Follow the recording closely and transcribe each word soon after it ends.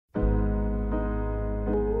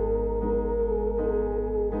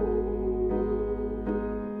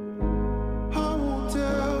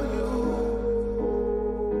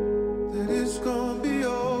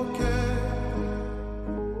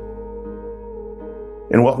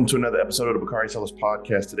And welcome to another episode of the Bakari Sellers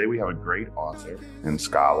podcast. Today we have a great author and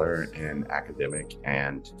scholar and academic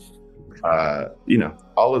and,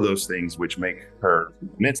 all of those things which make her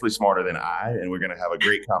immensely smarter than I. And we're going to have a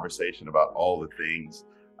great conversation about all the things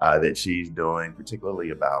that she's doing, particularly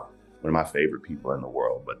about one of my favorite people in the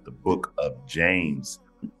world, but the Book of James.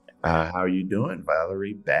 How are you doing,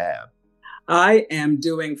 Valerie Babb? I am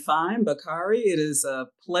doing fine, Bakari. It is a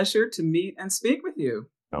pleasure to meet and speak with you.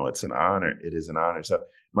 Oh, it's an honor. It is an honor. So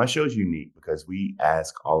my show is unique because we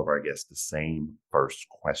ask all of our guests the same first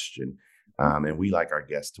question. And we like our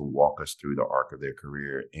guests to walk us through the arc of their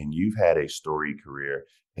career. And you've had a storied career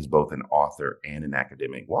as both an author and an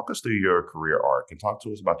academic. Walk us through your career arc and talk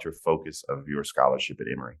to us about your focus of your scholarship at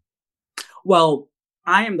Emory. Well,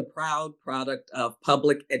 I am the proud product of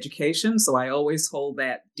public education, so I always hold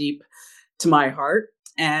that deep to my heart.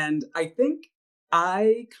 And I think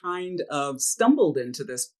I kind of stumbled into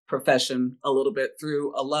this profession a little bit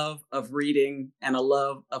through a love of reading and a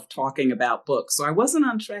love of talking about books. So I wasn't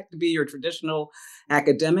on track to be your traditional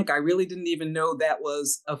academic. I really didn't even know that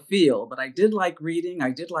was a field, but I did like reading.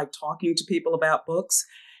 I did like talking to people about books.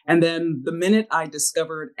 And then the minute I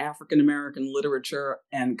discovered African American literature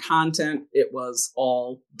and content, it was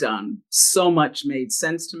all done. So much made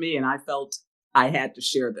sense to me, and I felt I had to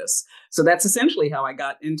share this. So that's essentially how I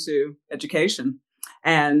got into education.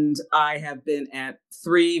 And I have been at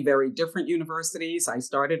three very different universities. I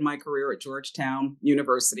started my career at Georgetown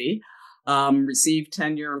University, received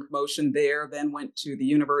tenure and promotion there, then went to the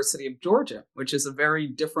University of Georgia, which is a very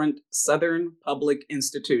different Southern public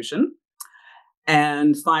institution.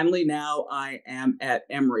 And finally, now I am at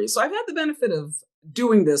Emory. So I've had the benefit of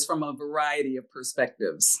doing this from a variety of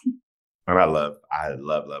perspectives. And I love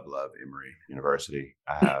Emory University.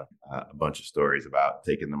 I have a bunch of stories about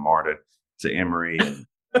taking the MARTA to Emory, and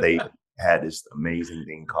they had this amazing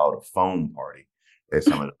thing called a phone party at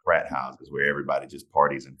some of the frat houses where everybody just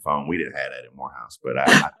parties and phone. We didn't have that at Morehouse, but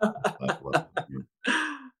I love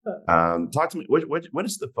it. Talk to me. What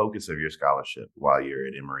is the focus of your scholarship while you're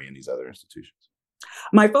at Emory and these other institutions?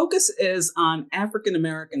 My focus is on African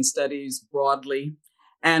American studies broadly,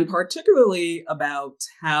 and particularly about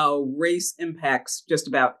how race impacts just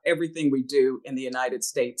about everything we do in the United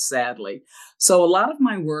States, sadly. So a lot of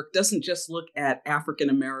my work doesn't just look at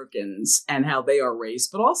African Americans and how they are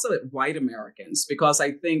raced, but also at white Americans, because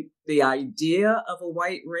I think the idea of a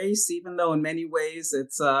white race, even though in many ways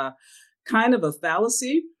it's kind of a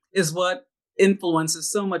fallacy, is what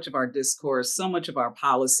influences so much of our discourse, so much of our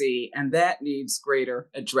policy, and that needs greater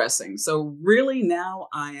addressing. So really now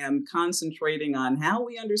I am concentrating on how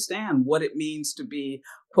we understand what it means to be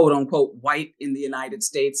quote unquote white in the United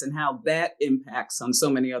States and how that impacts on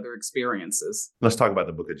so many other experiences. Let's talk about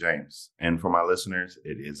the Book of James. And for my listeners,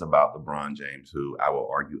 it is about LeBron James, who I will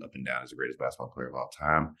argue up and down is the greatest basketball player of all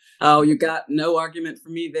time. Oh, you got no argument for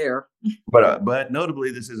me there. But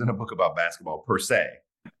notably, this isn't a book about basketball per se.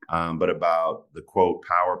 But about the quote,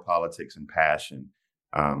 power, politics, and passion,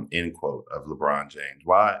 end quote, of LeBron James.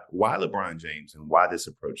 Why LeBron James and why this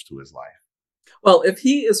approach to his life? Well, if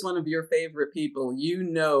he is one of your favorite people, you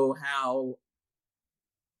know how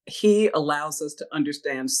he allows us to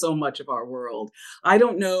understand so much of our world. I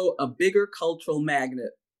don't know a bigger cultural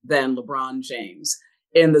magnet than LeBron James.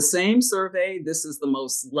 In the same survey, this is the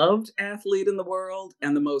most loved athlete in the world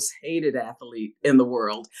and the most hated athlete in the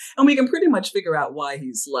world. And we can pretty much figure out why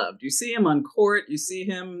he's loved. You see him on court, you see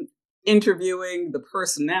him interviewing, the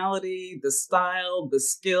personality, the style, the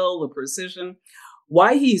skill, the precision.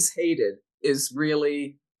 Why he's hated is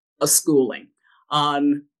really a schooling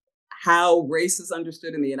on how race is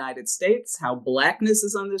understood in the United States, how Blackness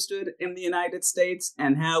is understood in the United States,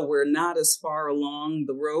 and how we're not as far along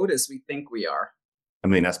the road as we think we are. I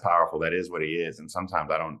mean, that's powerful. That is what he is. And sometimes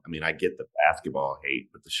I get the basketball hate,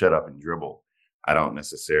 but the shut up and dribble, I don't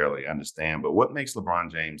necessarily understand. But what makes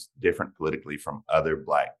LeBron James different politically from other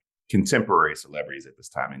Black contemporary celebrities at this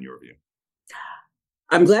time, in your view?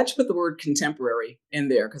 I'm glad you put the word contemporary in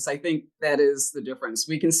there, because I think that is the difference.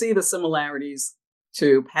 We can see the similarities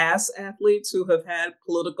to past athletes who have had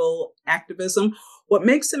political activism. What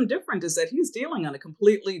makes him different is that he's dealing on a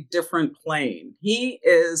completely different plane. He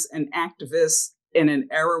is an activist in an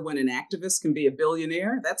era when an activist can be a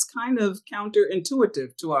billionaire. That's kind of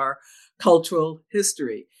counterintuitive to our cultural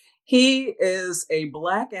history. He is a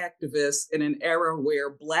Black activist in an era where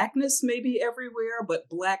Blackness may be everywhere, but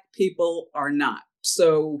Black people are not.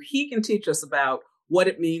 So he can teach us about what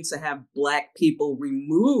it means to have Black people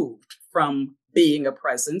removed from being a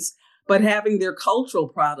presence, but having their cultural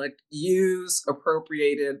product used,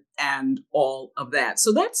 appropriated, and all of that.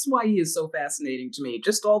 So that's why he is so fascinating to me,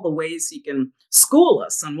 just all the ways he can school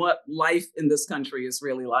us on what life in this country is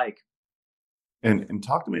really like. And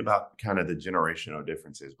talk to me about kind of the generational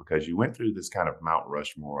differences because you went through this kind of Mount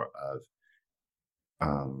Rushmore of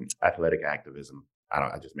athletic activism.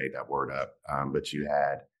 I just made that word up. But you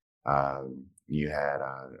had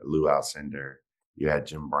Lou Alcindor, you had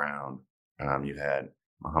Jim Brown, you had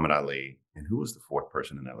Muhammad Ali, and who was the fourth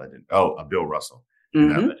person in that legend? Oh, Bill Russell in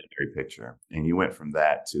that Hmm. legendary picture. And you went from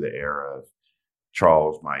that to the era of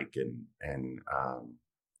Charles, Mike,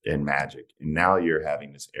 and Magic, and now you're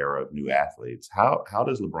having this era of new athletes. How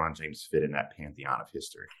does LeBron James fit in that pantheon of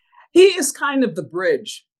history? He is kind of the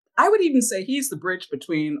bridge. I would even say he's the bridge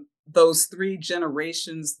between those three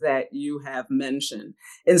generations that you have mentioned.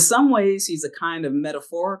 In some ways, he's a kind of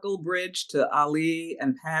metaphorical bridge to Ali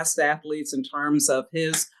and past athletes in terms of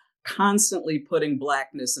his constantly putting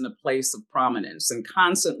Blackness in a place of prominence and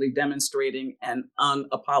constantly demonstrating an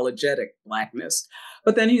unapologetic Blackness.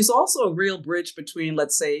 But then he's also a real bridge between,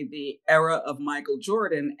 let's say, the era of Michael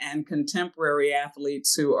Jordan and contemporary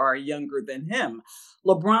athletes who are younger than him.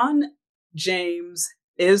 LeBron James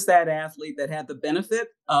is that athlete that had the benefit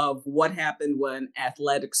of what happened when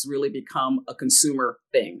athletics really become a consumer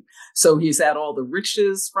thing. So he's had all the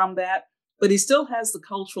riches from that, but he still has the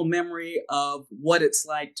cultural memory of what it's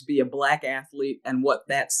like to be a Black athlete and what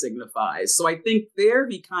that signifies. So I think there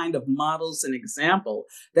he kind of models an example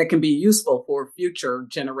that can be useful for future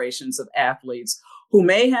generations of athletes who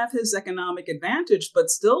may have his economic advantage, but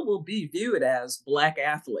still will be viewed as Black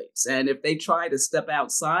athletes. And if they try to step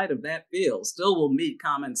outside of that field, still will meet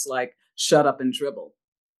comments like, shut up and dribble.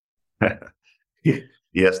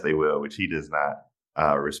 Yes, they will, which he does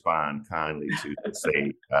not respond kindly to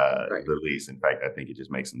say Right. the least. In fact, I think it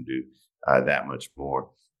just makes him do that much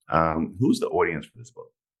more. Who's the audience for this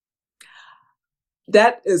book?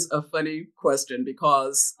 That is a funny question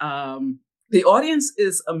because the audience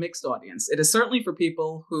is a mixed audience. It is certainly for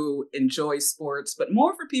people who enjoy sports, but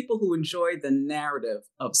more for people who enjoy the narrative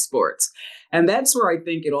of sports. And that's where I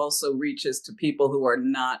think it also reaches to people who are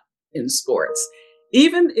not in sports.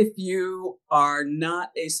 Even if you are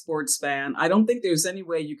not a sports fan, I don't think there's any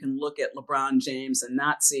way you can look at LeBron James and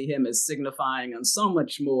not see him as signifying on so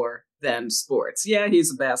much more than sports. Yeah, he's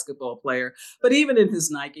a basketball player, but even in his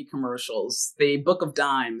Nike commercials, the Book of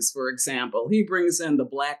Dimes, for example, he brings in the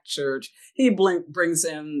Black church, brings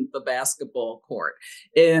in the basketball court.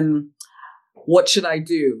 In What Should I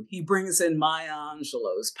Do? He brings in Maya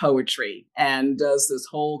Angelou's poetry and does this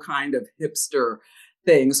whole kind of hipster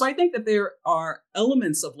thing. So I think that there are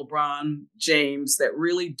elements of LeBron James that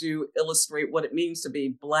really do illustrate what it means to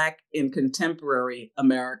be Black in contemporary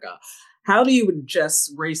America. How do you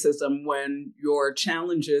address racism when your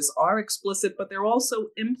challenges are explicit, but they're also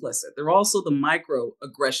implicit? They're also the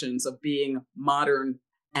microaggressions of being modern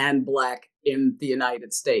and Black in the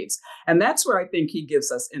United States. And that's where I think he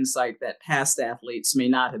gives us insight that past athletes may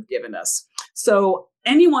not have given us. So,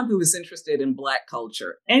 anyone who is interested in Black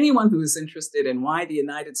culture, anyone who is interested in why the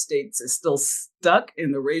United States is still stuck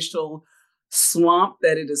in the racial swamp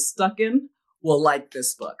that it is stuck in, will like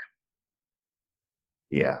this book.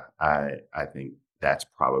 Yeah, I think that's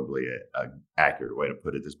probably a accurate way to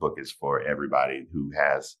put it. This book is for everybody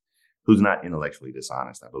who's not intellectually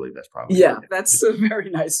dishonest. I believe that's probably a Yeah, good. that's a very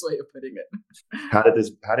nice way of putting it. How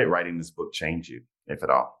did writing this book change you, if at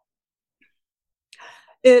all?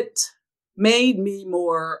 It made me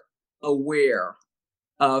more aware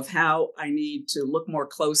of how I need to look more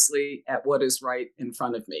closely at what is right in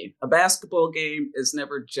front of me. A basketball game is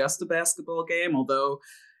never just a basketball game, although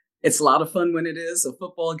it's a lot of fun when it is. A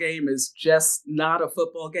football game is just not a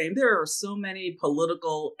football game. There are so many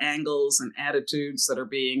political angles and attitudes that are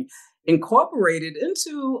being incorporated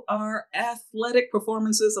into our athletic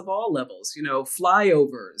performances of all levels. You know,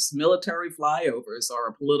 flyovers, military flyovers are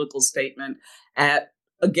a political statement at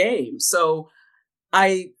a game. So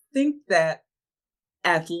I think that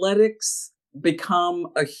athletics become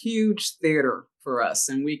a huge theater for us,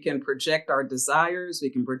 and we can project our desires,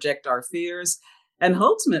 we can project our fears, and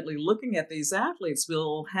ultimately looking at these athletes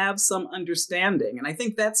will have some understanding. And I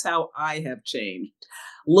think that's how I have changed,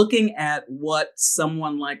 looking at what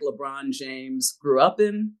someone like LeBron James grew up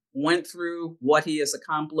in, went through, what he has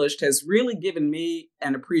accomplished, has really given me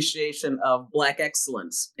an appreciation of Black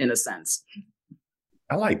excellence in a sense.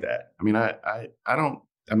 I like that. I mean, I don't.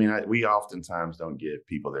 I mean, we oftentimes don't give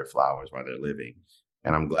people their flowers while they're living,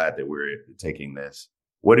 and I'm glad that we're taking this.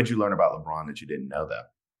 What did you learn about LeBron that you didn't know, though?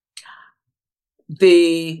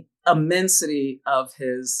 The immensity of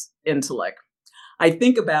his intellect. I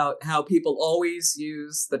think about how people always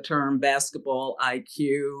use the term basketball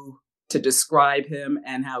IQ to describe him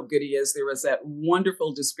and how good he is. There was that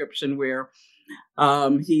wonderful description where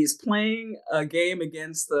he's playing a game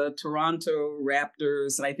against the Toronto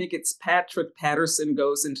Raptors, and I think it's Patrick Patterson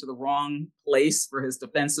goes into the wrong place for his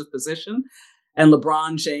defensive position. And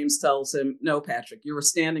LeBron James tells him, "No, Patrick, you were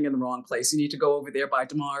standing in the wrong place. You need to go over there by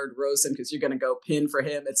DeMar DeRozan because you're going to go pin for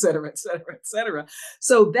him, et cetera, et cetera, et cetera."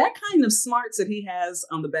 So that kind of smarts that he has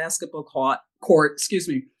on the basketball court,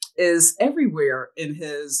 is everywhere in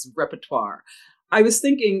his repertoire. I was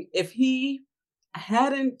thinking if he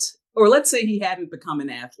hadn't, or let's say he hadn't become an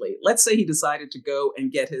athlete, let's say he decided to go and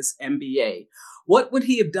get his MBA, what would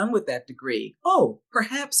he have done with that degree? Oh,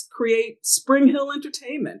 perhaps create Spring Hill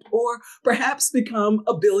Entertainment, or perhaps become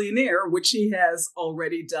a billionaire, which he has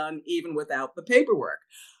already done even without the paperwork.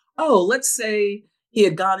 Oh, let's say he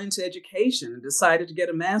had gone into education and decided to get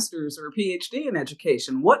a master's or a PhD in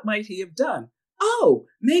education. What might he have done? Oh,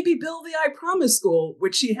 maybe build the I Promise School,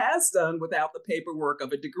 which he has done without the paperwork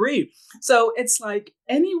of a degree. So it's like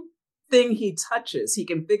anything he touches, he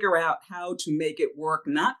can figure out how to make it work,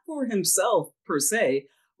 not for himself per se,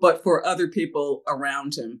 but for other people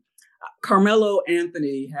around him. Carmelo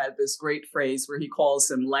Anthony had this great phrase where he calls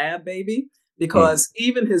him lab baby, Mm. because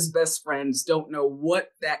even his best friends don't know what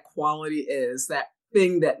that quality is, that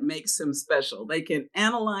thing that makes him special. They can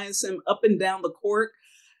analyze him up and down the court,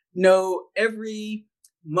 know every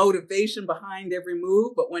motivation behind every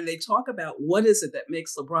move, but when they talk about what is it that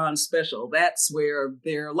makes LeBron special, that's where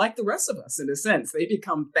they're like the rest of us in a sense. They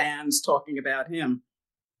become fans talking about him.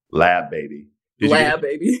 Lab baby. Did you get a, Lab,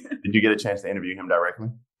 baby. did you get a chance to interview him directly?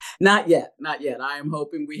 Not yet, not yet. I am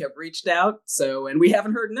hoping. We have reached out, and we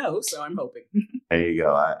haven't heard no, so I'm hoping. There you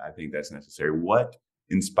go. I think that's necessary. What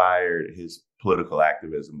inspired his political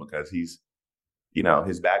activism? Because his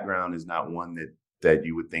background is not one that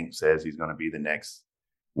you would think says he's going to be the next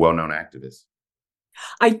well-known activist.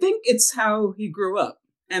 I think it's how he grew up.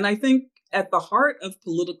 And I think at the heart of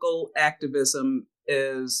political activism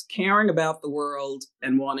is caring about the world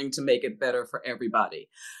and wanting to make it better for everybody.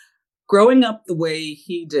 Growing up the way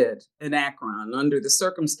he did in Akron, under the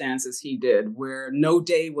circumstances he did, where no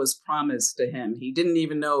day was promised to him, he didn't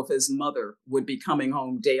even know if his mother would be coming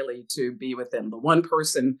home daily to be with him. The one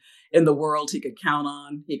person in the world he could count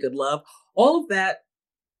on, he could love. All of that,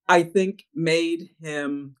 I think, made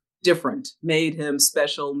him different, made him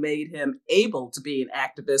special, made him able to be an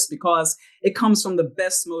activist because it comes from the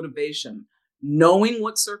best motivation. Knowing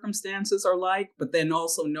what circumstances are like, but then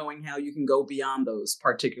also knowing how you can go beyond those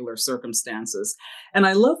particular circumstances. And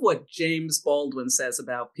I love what James Baldwin says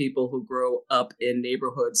about people who grow up in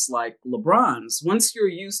neighborhoods like LeBron's. Once you're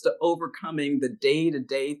used to overcoming the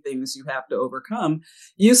day-to-day things you have to overcome,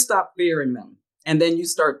 you stop fearing them. And then you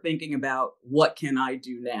start thinking about, what can I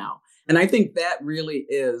do now? And I think that really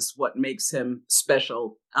is what makes him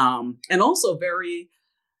special, and also very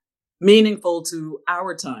meaningful to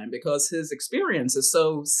our time because his experience is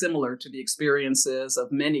so similar to the experiences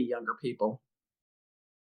of many younger people.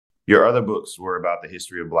 Your other books were about the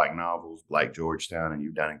history of Black novels, Black Georgetown, and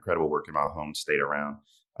you've done incredible work in my home state around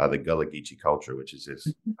the Gullah Geechee culture, which is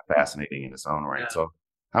just fascinating in its own right. Yeah. So,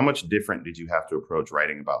 how much different did you have to approach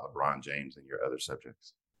writing about LeBron James and your other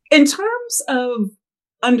subjects? In terms of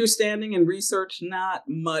understanding and research, not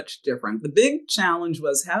much different. The big challenge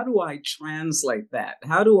was, how do I translate that?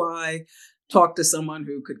 How do I talk to someone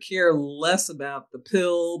who could care less about the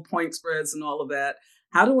pill, point spreads, and all of that?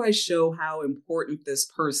 How do I show how important this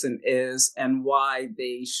person is and why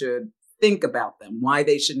they should think about them, why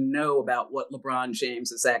they should know about what LeBron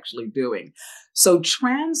James is actually doing? So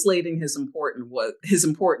translating his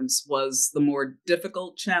importance was the more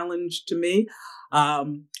difficult challenge to me.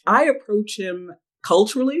 I approach him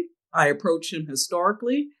culturally, I approach him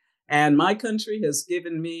historically, and my country has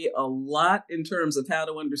given me a lot in terms of how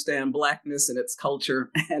to understand Blackness and its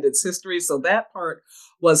culture and its history. So that part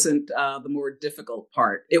wasn't the more difficult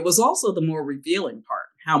part. It was also the more revealing part,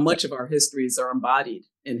 how much of our histories are embodied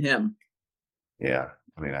in him. Yeah,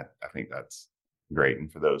 I mean, I think that's great.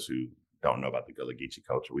 And for those who don't know about the Gullah Geechee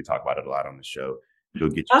culture, we talk about it a lot on the show. It'll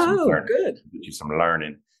get you some Oh, learning. good. Get you some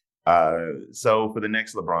learning. So for the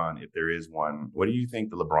next LeBron, if there is one, what do you think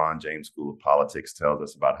the LeBron James School of Politics tells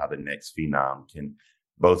us about how the next phenom can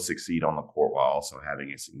both succeed on the court while also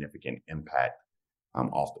having a significant impact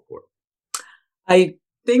off the court? I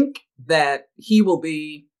think that he will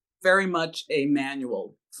be very much a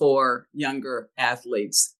manual for younger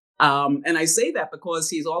athletes. And I say that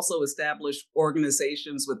because he's also established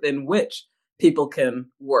organizations within which people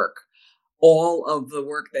can work. All of the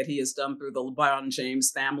work that he has done through the LeBron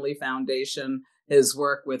James Family Foundation, his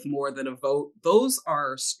work with More Than a Vote. Those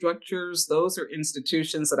are structures, those are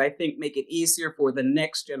institutions that I think make it easier for the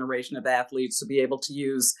next generation of athletes to be able to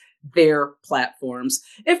use their platforms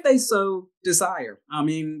if they so desire. I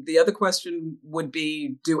mean, the other question would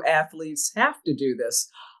be, do athletes have to do this?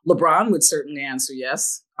 LeBron would certainly answer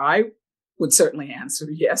yes. I would certainly answer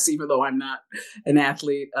yes, even though I'm not an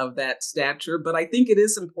athlete of that stature. But I think it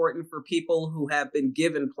is important for people who have been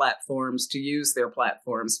given platforms to use their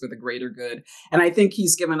platforms for the greater good. And I think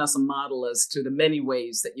he's given us a model as to the many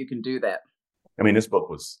ways that you can do that. I mean, this book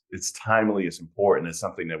it's timely, it's important. It's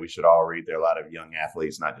something that we should all read. There are a lot of young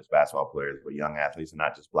athletes, not just basketball players, but young athletes and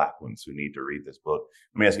not just Black ones who need to read this book.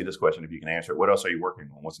 Let me ask you this question, if you can answer it. What else are you working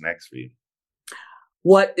on? What's next for you?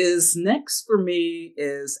 What is next for me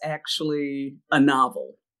is actually a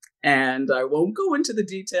novel. And I won't go into the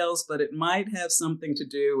details, but it might have something to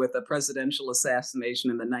do with a presidential assassination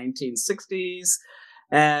in the 1960s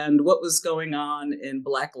and what was going on in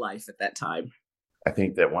Black life at that time. I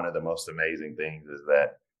think that one of the most amazing things is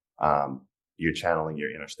that you're channeling your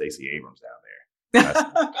inner Stacey Abrams down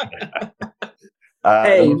there.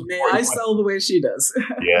 Hey, may I sell the way she does?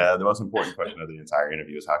 Yeah, the most important question of the entire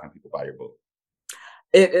interview is, how can people buy your book?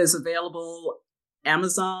 It is available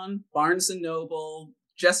Amazon, Barnes and Noble,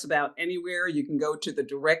 just about anywhere. You can go to the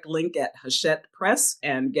direct link at Hachette Press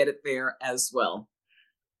and get it there as well.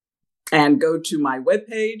 And go to my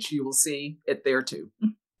webpage. You will see it there too.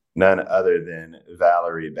 None other than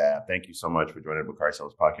Valerie Babb. Thank you so much for joining the Book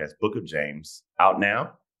Ourselves podcast. Book of James, out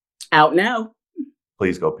now? Out now.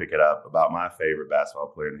 Please go pick it up. About my favorite basketball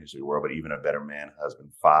player in the history of the world, but even a better man,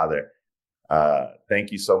 husband, father.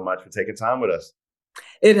 Thank you so much for taking time with us.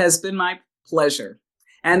 It has been my pleasure.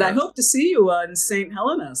 And I hope to see you in St.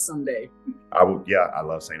 Helena someday. I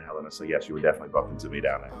love St. Helena. So yes, you would definitely bump into me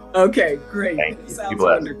down there. Okay, great. Thank you. Sounds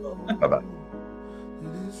wonderful. Bye-bye.